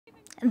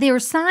Their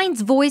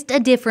signs voiced a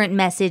different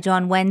message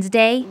on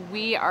Wednesday.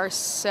 We are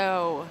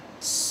so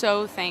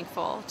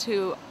thankful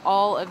to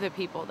all of the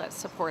people that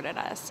supported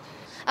us.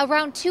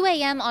 Around 2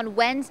 a.m. on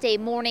Wednesday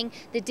morning,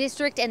 the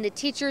district and the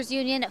teachers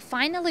union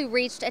finally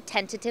reached a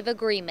tentative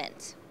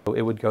agreement.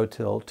 It would go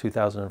till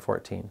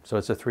 2014, so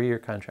it's a 3-year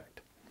contract.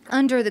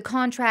 Under the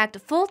contract,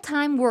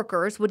 full-time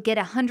workers would get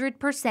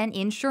 100%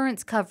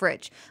 insurance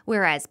coverage,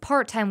 whereas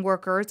part-time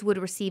workers would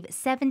receive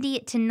 70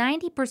 to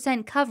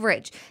 90%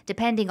 coverage,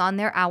 depending on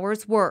their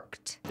hours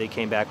worked. They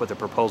came back with a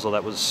proposal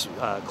that was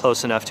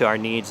close enough to our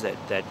needs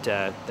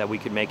that we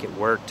could make it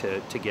work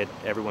to get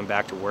everyone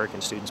back to work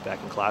and students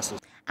back in classes.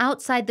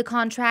 Outside the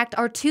contract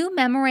are 2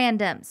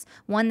 memorandums,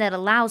 one that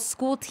allows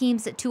school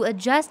teams to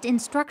adjust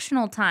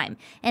instructional time,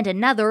 and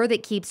another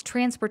that keeps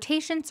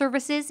transportation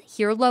services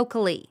here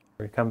locally.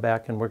 We come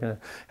back and we're going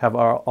to have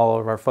all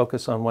of our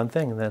focus on one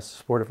thing, and that's the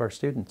support of our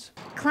students.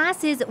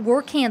 Classes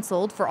were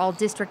canceled for all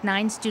District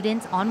 9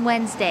 students on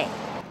Wednesday.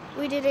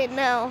 We didn't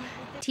know.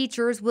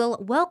 Teachers will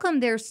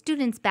welcome their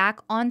students back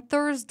on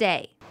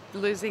Thursday.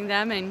 Losing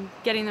them and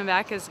getting them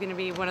back is going to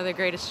be one of the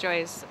greatest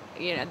joys,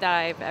 that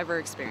I've ever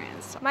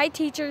experienced. My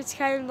teacher is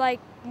kind of like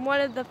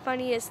one of the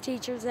funniest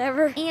teachers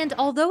ever. And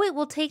although it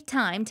will take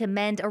time to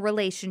mend a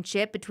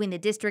relationship between the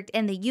district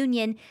and the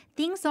union,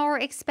 things are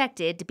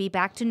expected to be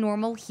back to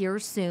normal here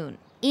soon.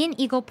 In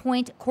Eagle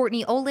Point,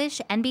 Courtney Olish,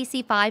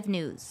 NBC5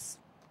 News.